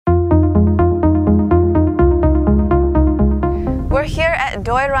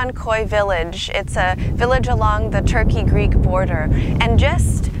Doirankoy village. It's a village along the Turkey-Greek border, and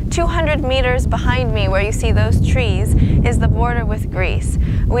just 200 meters behind me, where you see those trees, is the border with Greece.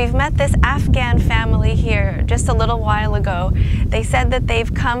 We've met this Afghan family here just a little while ago. They said that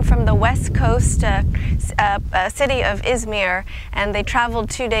they've come from the west coast city of Izmir, and they traveled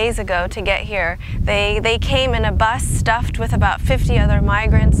 2 days ago to get here. They came in a bus stuffed with about 50 other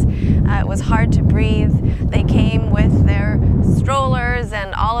migrants. It was hard to breathe. They came with their strollers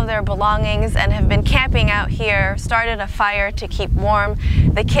and all of their belongings and have been camping out here, started a fire to keep warm.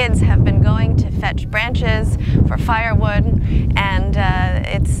 The kids have been going to fetch branches for firewood, and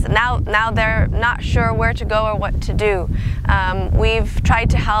it's now they're not sure where to go or what to do. We've tried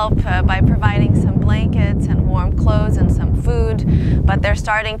to help by providing some blankets and warm clothes and some food, but they're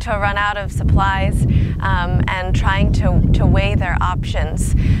starting to run out of supplies and trying to weigh their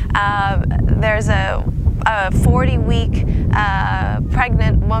options. There's a 40-week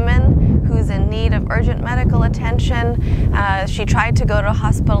pregnant woman who's in need of urgent medical attention. She tried to go to a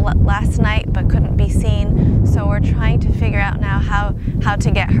hospital last night but couldn't be seen, so we're trying to figure out now how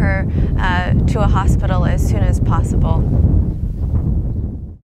to get her to a hospital as soon